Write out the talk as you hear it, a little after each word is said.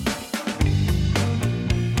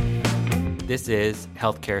This is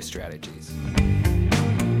Healthcare Strategies.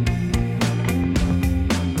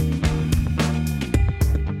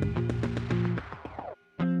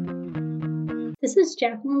 This is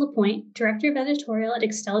Jacqueline Lapointe, Director of Editorial at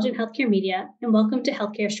Extelligent Healthcare Media, and welcome to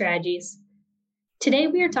Healthcare Strategies. Today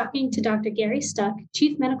we are talking to Dr. Gary Stuck,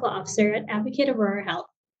 Chief Medical Officer at Advocate Aurora Health.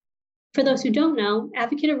 For those who don't know,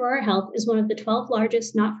 Advocate Aurora Health is one of the 12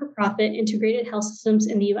 largest not-for-profit integrated health systems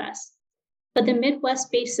in the U.S. But the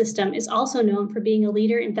Midwest-based system is also known for being a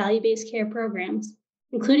leader in value-based care programs,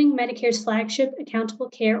 including Medicare's flagship accountable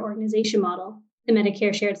care organization model, the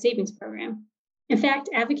Medicare Shared Savings Program. In fact,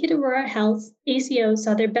 Advocate Aurora Health's ACOs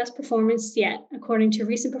saw their best performance yet, according to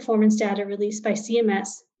recent performance data released by CMS,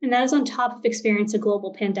 and that is on top of experiencing a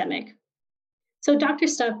global pandemic. So, Dr.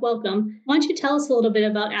 Stuck, welcome. Why don't you tell us a little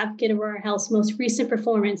bit about Advocate Aurora Health's most recent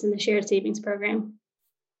performance in the Shared Savings Program?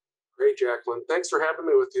 Great, Jacqueline. Thanks for having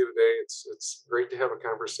me with you today. It's great to have a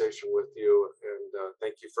conversation with you, and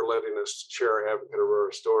thank you for letting us share our Advocate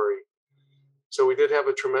Aurora story. So we did have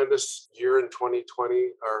a tremendous year in 2020.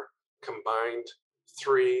 Our combined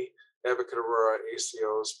 3 Advocate Aurora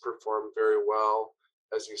ACOs performed very well,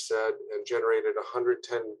 as you said, and generated $110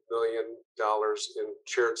 million in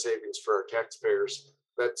shared savings for our taxpayers.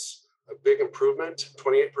 That's a big improvement,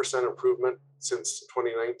 28% improvement since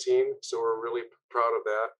 2019. So we're really proud of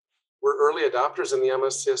that. We're early adopters in the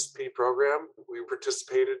MSSP program. We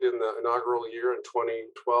participated in the inaugural year in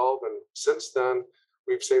 2012, and since then,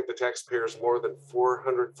 we've saved the taxpayers more than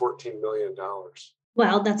 $414 million.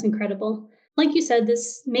 Wow, that's incredible. Like you said,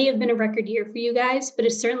 this may have been a record year for you guys, but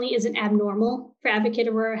it certainly isn't abnormal for Advocate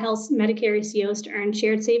Aurora Health's Medicare ACOs to earn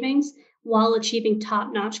shared savings while achieving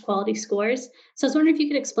top-notch quality scores. So I was wondering if you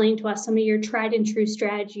could explain to us some of your tried and true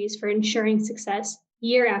strategies for ensuring success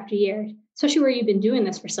year after year, especially where you've been doing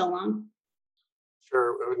this for so long.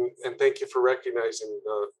 Sure, and thank you for recognizing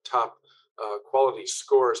the top quality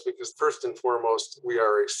scores, because first and foremost, we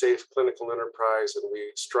are a safe clinical enterprise and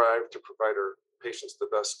we strive to provide our patients the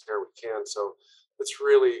best care we can. So it's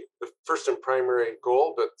really the first and primary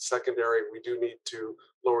goal, but secondary, we do need to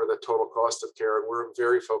lower the total cost of care, and we're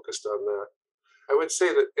very focused on that. I would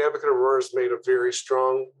say that Advocate Aurora has made a very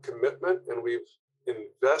strong commitment, and we've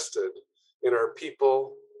invested in our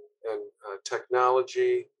people and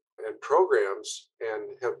technology and programs, and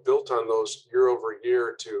have built on those year over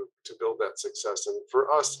year to build that success. And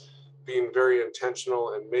for us, being very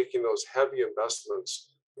intentional and making those heavy investments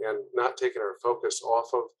and not taking our focus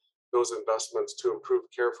off of those investments to improve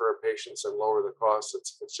care for our patients and lower the costs,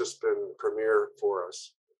 it's just been premier for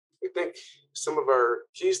us. I think some of our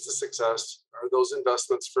keys to success are those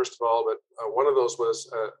investments, first of all, but one of those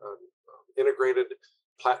was an integrated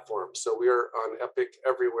platform. So we are on Epic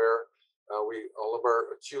everywhere. All of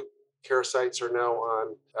our acute care sites are now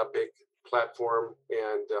on Epic platform,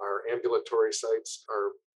 and our ambulatory sites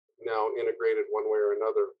are now integrated one way or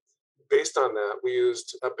another. Based on that, we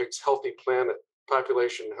used Epic's Healthy Planet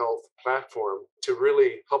population health platform to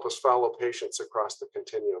really help us follow patients across the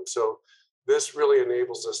continuum. So this really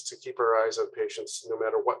enables us to keep our eyes on patients no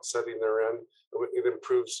matter what setting they're in. It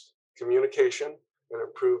improves communication, it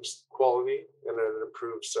improves quality, and it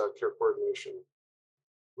improves care coordination.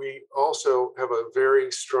 We also have a very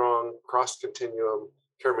strong cross-continuum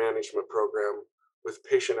care management program with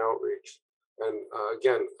patient outreach. And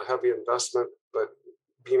again, a heavy investment, but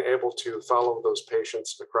being able to follow those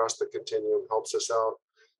patients across the continuum helps us out.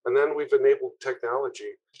 And then we've enabled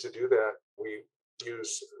technology to do that. We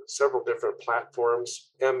use several different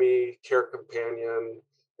platforms, ME, Care Companion,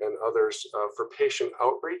 and others for patient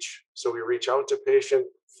outreach. So we reach out to patient,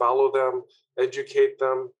 follow them, educate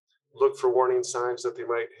them, look for warning signs that they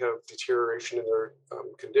might have deterioration in their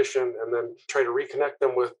condition, and then try to reconnect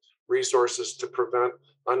them with resources to prevent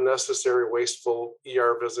unnecessary wasteful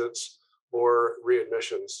ER visits or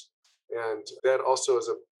readmissions. And that also is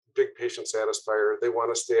a big patient satisfier. They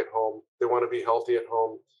want to stay at home. They want to be healthy at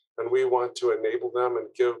home. And we want to enable them and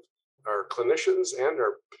give our clinicians and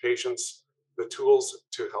our patients the tools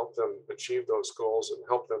to help them achieve those goals and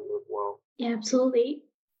help them live well. Yeah, absolutely.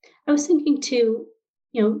 I was thinking too,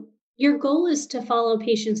 your goal is to follow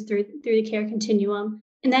patients through the care continuum.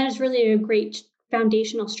 And that is really a great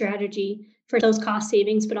foundational strategy for those cost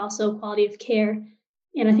savings, but also quality of care.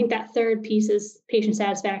 And I think that third piece is patient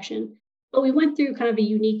satisfaction. But we went through kind of a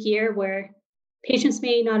unique year where patients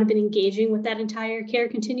may not have been engaging with that entire care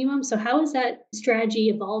continuum. So how has that strategy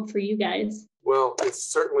evolved for you guys? Well, it's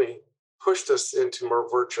certainly pushed us into more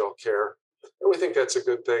virtual care. And we think that's a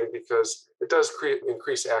good thing because it does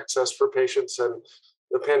increase access for patients. And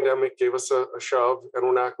the pandemic gave us a shove, and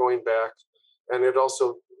we're not going back. And it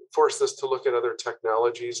also forced us to look at other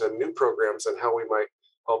technologies and new programs and how we might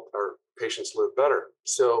help our patients live better.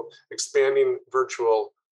 So expanding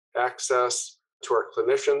virtual access to our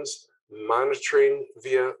clinicians, monitoring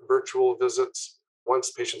via virtual visits.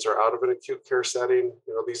 Once patients are out of an acute care setting,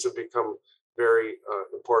 these have become very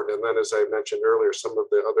important. And then, as I mentioned earlier, some of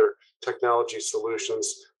the other technology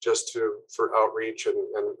solutions just for outreach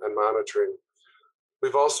and monitoring.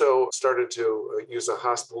 We've also started to use a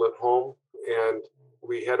hospital at home, and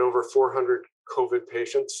we had over 400 COVID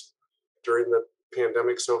patients during the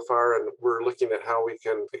pandemic so far, and we're looking at how we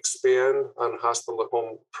can expand on hospital at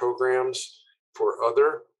home programs for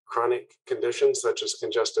other chronic conditions such as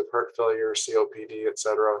congestive heart failure, COPD, et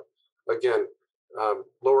cetera. Again,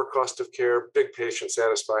 lower cost of care, big patient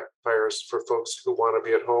satisfiers for folks who want to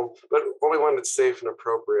be at home, but only when it's safe and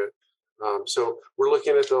appropriate. So we're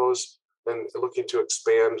looking at those and looking to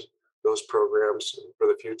expand those programs for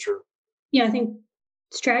the future. Yeah, I think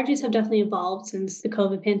strategies have definitely evolved since the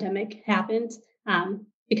COVID pandemic happened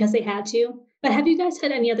because they had to. But have you guys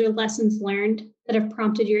had any other lessons learned that have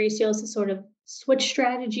prompted your ACOs to sort of switch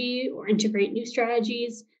strategy or integrate new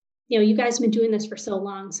strategies? You guys have been doing this for so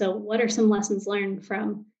long. So what are some lessons learned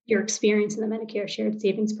from your experience in the Medicare Shared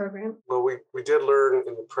Savings Program? Well, we did learn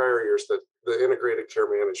in the prior years that the integrated care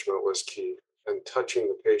management was key, and touching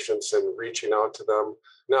the patients and reaching out to them,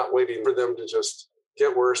 not waiting for them to just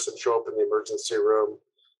get worse and show up in the emergency room.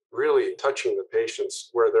 Really touching the patients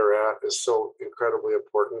where they're at is so incredibly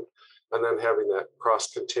important. And then having that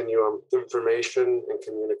cross-continuum information and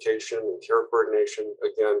communication and care coordination,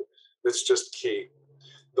 again, it's just key.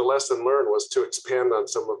 The lesson learned was to expand on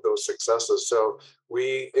some of those successes. So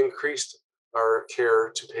we increased our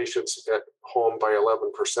care to patients at home by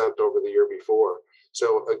 11% over the year before.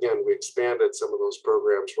 So again, we expanded some of those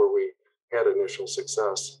programs where we had initial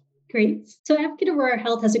success. Great. So Advocate Aurora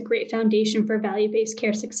Health has a great foundation for value-based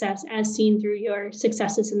care success as seen through your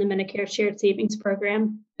successes in the Medicare Shared Savings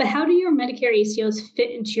Program. But how do your Medicare ACOs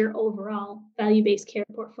fit into your overall value-based care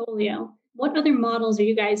portfolio? What other models are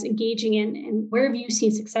you guys engaging in, and where have you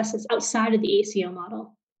seen successes outside of the ACO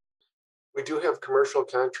model? We do have commercial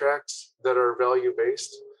contracts that are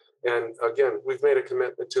value-based. And again, we've made a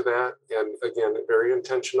commitment to that. And again, very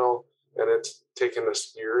intentional. And it's taken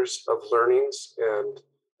us years of learnings and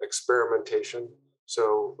experimentation.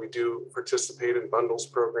 So we do participate in bundles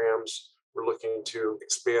programs. We're looking to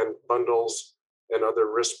expand bundles and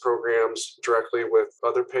other risk programs directly with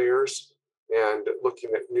other payers, and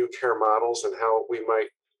looking at new care models and how we might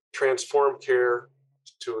transform care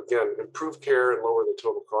to, again, improve care and lower the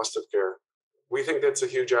total cost of care. We think that's a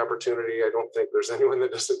huge opportunity. I don't think there's anyone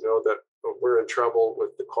that doesn't know that we're in trouble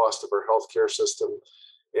with the cost of our healthcare system,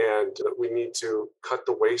 and that we need to cut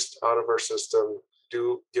the waste out of our system,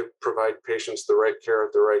 provide patients the right care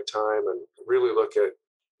at the right time, and really look at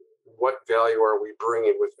what value are we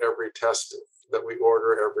bringing with every test that we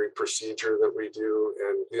order, every procedure that we do,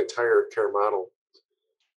 and the entire care model.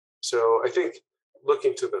 So I think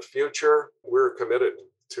looking to the future, we're committed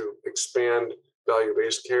to expand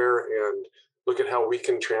value-based care and look at how we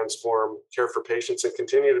can transform care for patients and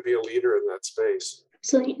continue to be a leader in that space.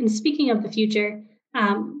 So, and speaking of the future,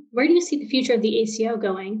 where do you see the future of the ACO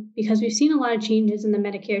going? Because we've seen a lot of changes in the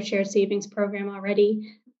Medicare Shared Savings Program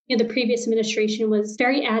already. The previous administration was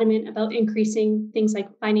very adamant about increasing things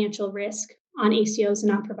like financial risk on ACOs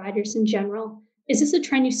and on providers in general. Is this a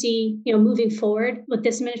trend you see, moving forward with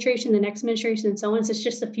this administration, the next administration, and so on? Is this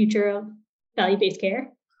just the future of value-based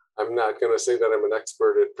care? I'm not going to say that I'm an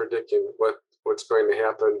expert at predicting what's going to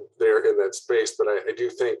happen there in that space, but I do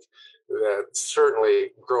think that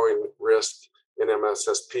certainly growing risk in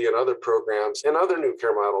MSSP and other programs and other new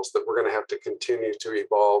care models that we're going to have to continue to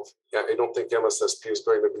evolve. I don't think MSSP is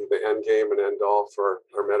going to be the end game and end all for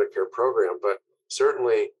our Medicare program, but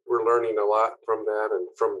certainly we're learning a lot from that and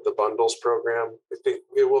from the bundles program. I think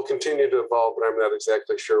it will continue to evolve, but I'm not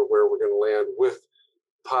exactly sure where we're going to land with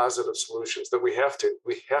positive solutions that we have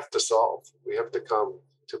to solve. We have to come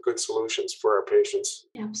to good solutions for our patients.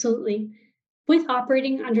 Absolutely. With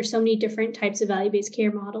operating under so many different types of value-based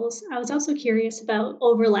care models, I was also curious about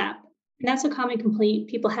overlap. And that's a common complaint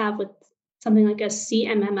people have with something like a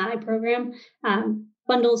CMMI program.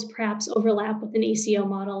 Bundles perhaps overlap with an ACO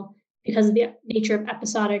model because of the nature of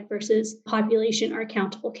episodic versus population or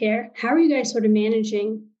accountable care. How are you guys sort of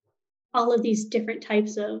managing all of these different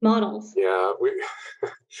types of models? Yeah,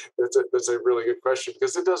 that's a really good question,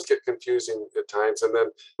 because it does get confusing at times. And then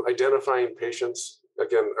identifying patients,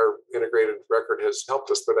 again, our integrated record has helped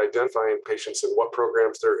us, but identifying patients and what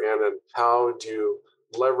programs they're in and how do you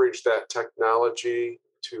leverage that technology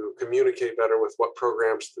to communicate better with what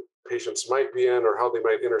programs the patients might be in or how they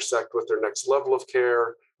might intersect with their next level of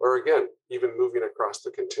care, or again, even moving across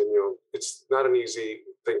the continuum. It's not an easy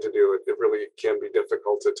thing to do. It really can be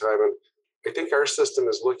difficult at times. And I think our system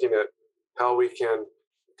is looking at how we can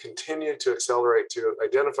continue to accelerate to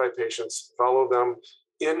identify patients, follow them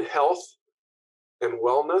in health and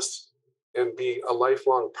wellness, and be a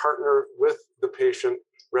lifelong partner with the patient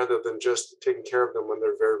rather than just taking care of them when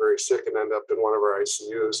they're very, very sick and end up in one of our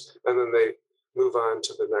ICUs, and then they move on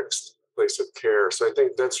to the next place of care. So I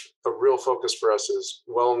think that's a real focus for us is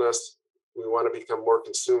wellness. We want to become more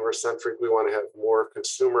consumer centric. We want to have more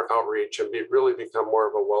consumer outreach and really become more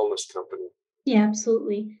of a wellness company. Yeah,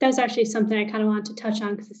 absolutely. That was actually something I kind of wanted to touch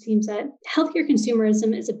on because it seems that healthcare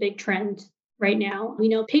consumerism is a big trend right now. We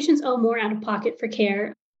know patients owe more out of pocket for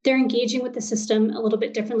care. They're engaging with the system a little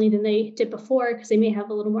bit differently than they did before because they may have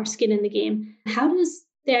a little more skin in the game. How does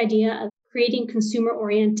the idea of creating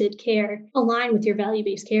consumer-oriented care align with your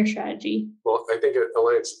value-based care strategy? Well, I think it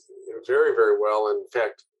aligns very, very well. In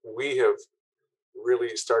fact, we have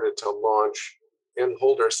really started to launch and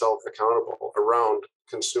hold ourselves accountable around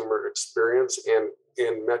consumer experience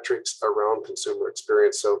and metrics around consumer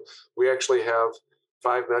experience. So we actually have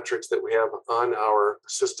 5 metrics that we have on our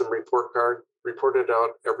system report card, reported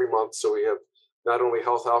out every month. So we have not only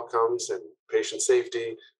health outcomes and patient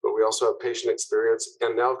safety, but we also have patient experience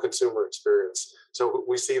and now consumer experience. So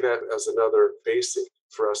we see that as another basic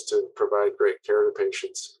for us to provide great care to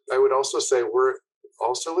patients. I would also say we're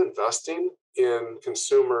also investing in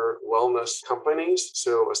consumer wellness companies.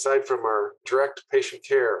 So aside from our direct patient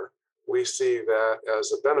care, we see that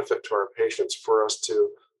as a benefit to our patients for us to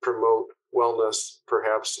promote wellness,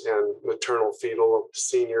 perhaps in maternal fetal,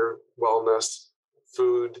 senior wellness,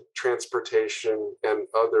 food, transportation, and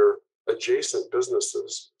other adjacent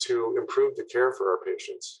businesses to improve the care for our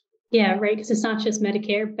patients. Yeah, right. Because it's not just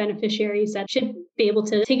Medicare beneficiaries that should be able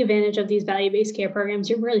to take advantage of these value-based care programs.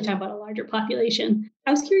 You're really talking about a larger population.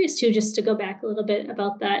 I was curious too, just to go back a little bit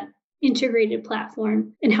about that integrated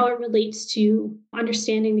platform and how it relates to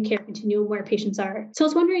understanding the care continuum where patients are. So I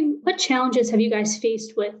was wondering, what challenges have you guys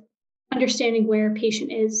faced with understanding where a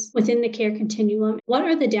patient is within the care continuum? What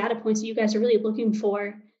are the data points that you guys are really looking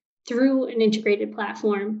for through an integrated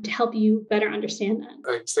platform to help you better understand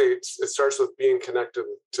that? I'd say it starts with being connected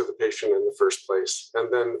to the patient in the first place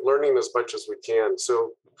and then learning as much as we can.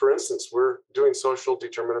 So, for instance, we're doing social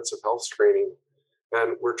determinants of health screening,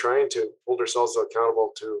 and we're trying to hold ourselves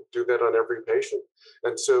accountable to do that on every patient.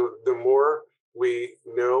 And so the more we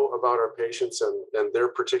know about our patients and their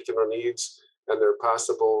particular needs and their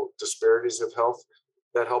possible disparities of health,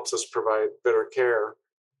 that helps us provide better care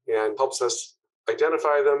and helps us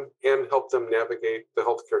identify them and help them navigate the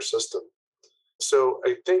healthcare system. So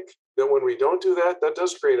I think that when we don't do that, that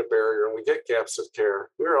does create a barrier and we get gaps of care.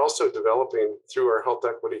 We're also developing through our Health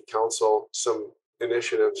Equity Council some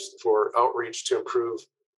initiatives for outreach to improve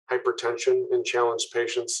hypertension in challenged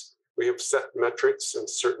patients. We have set metrics in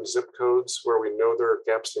certain zip codes where we know there are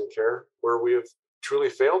gaps in care, where we have truly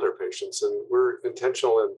failed our patients, and we're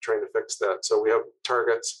intentional in trying to fix that. So we have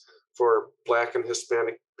targets for Black and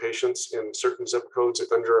Hispanic patients in certain zip codes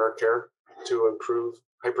under our care to improve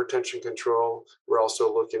hypertension control. We're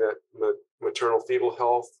also looking at maternal fetal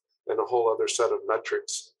health and a whole other set of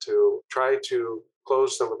metrics to try to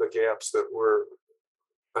close some of the gaps that we're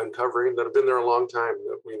uncovering that have been there a long time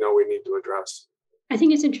that we know we need to address. I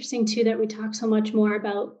think it's interesting too that we talk so much more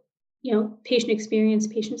about, patient experience,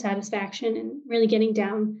 patient satisfaction, and really getting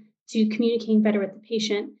down to communicating better with the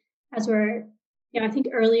patient as we're, I think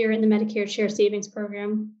earlier in the Medicare Shared Savings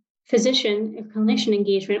Program, physician and clinician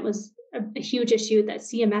engagement was a huge issue that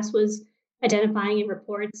CMS was identifying in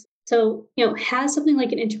reports. So, has something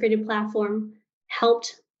like an integrated platform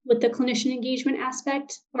helped with the clinician engagement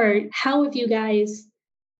aspect? Or how have you guys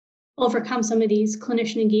overcome some of these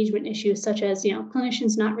clinician engagement issues, such as,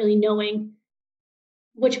 clinicians not really knowing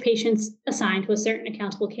which patients assigned to a certain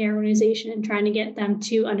accountable care organization and trying to get them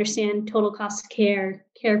to understand total cost of care,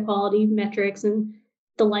 care quality metrics, and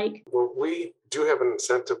the like? Well, we do have an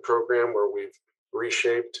incentive program where we've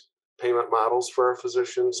reshaped payment models for our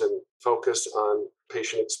physicians and focus on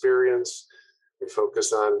patient experience. We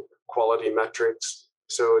focus on quality metrics.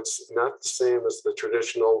 So it's not the same as the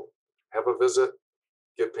traditional have a visit,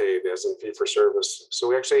 get paid as in fee for service. So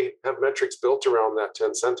we actually have metrics built around that to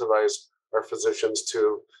incentivize our physicians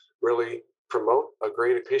to really promote a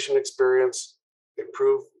great patient experience,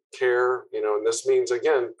 improve care, and this means,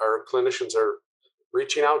 again, our clinicians are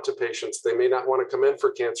reaching out to patients. They may not want to come in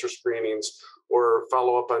for cancer screenings or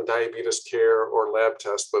follow up on diabetes care or lab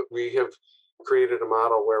tests, but we have created a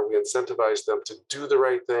model where we incentivize them to do the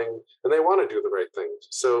right thing, and they want to do the right thing.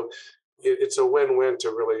 So it's a win-win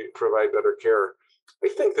to really provide better care. I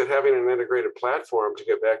think that having an integrated platform, to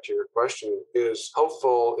get back to your question, is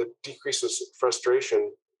helpful. It decreases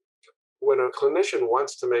frustration. When a clinician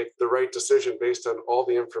wants to make the right decision based on all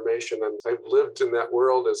the information, and I've lived in that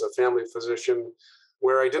world as a family physician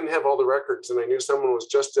where I didn't have all the records and I knew someone was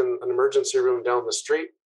just in an emergency room down the street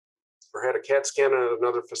or had a CAT scan at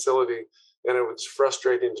another facility, and it was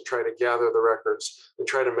frustrating to try to gather the records and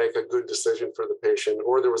try to make a good decision for the patient,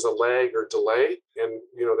 or there was a lag or delay, and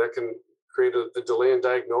that can create a delay in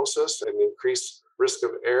diagnosis and increase risk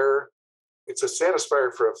of error. It's a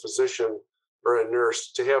satisfier for a physician or a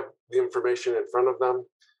nurse to have the information in front of them,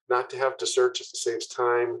 not to have to search. It saves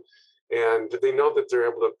time. And they know that they're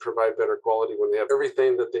able to provide better quality when they have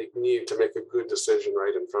everything that they need to make a good decision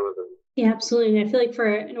right in front of them. Yeah, absolutely. And I feel like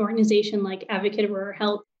for an organization like Advocate of Rural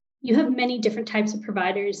Health, you have many different types of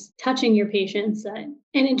providers touching your patients. And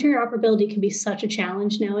interoperability can be such a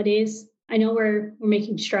challenge nowadays. I know we're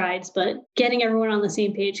making strides, but getting everyone on the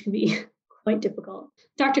same page can be quite difficult.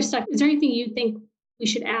 Dr. Stuck, is there anything you think we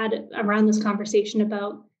should add around this conversation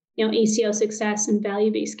about ACO success and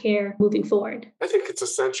value-based care moving forward? I think it's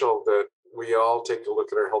essential that we all take a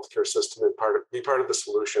look at our healthcare system and be part of the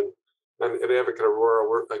solution. And at Advocate Aurora,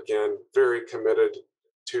 we're, again, very committed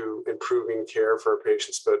to improving care for our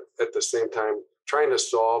patients, but at the same time, trying to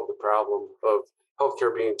solve the problem of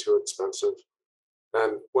healthcare being too expensive.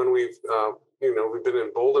 And when we've been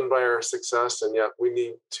emboldened by our success, and yet we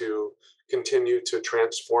need to continue to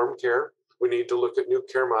transform care. We need to look at new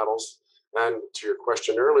care models. And to your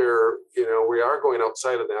question earlier, we are going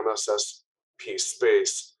outside of the MSSP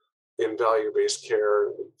space in value-based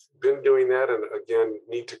care. We've been doing that, and again,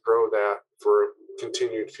 need to grow that for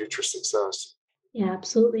continued future success. Yeah,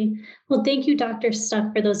 absolutely. Well, thank you, Dr.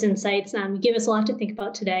 Stuck, for those insights. You gave us a lot to think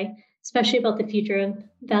about today, especially about the future of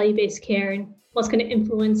value-based care and what's going to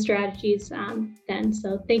influence strategies then.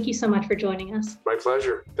 So thank you so much for joining us. My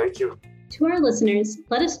pleasure. Thank you. To our listeners,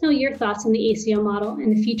 let us know your thoughts on the ACO model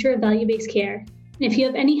and the future of value-based care. And if you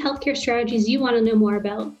have any healthcare strategies you want to know more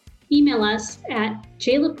about, email us at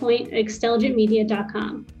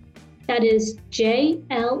jlapointe@extelligentmedia.com. That is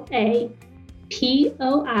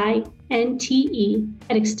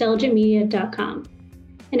JLAPOINTE@extelligentmedia.com.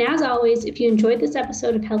 And as always, if you enjoyed this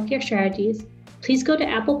episode of Healthcare Strategies, please go to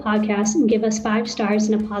Apple Podcasts and give us 5 stars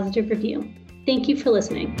and a positive review. Thank you for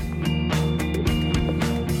listening.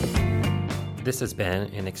 This has been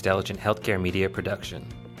an Extelligent Healthcare Media production.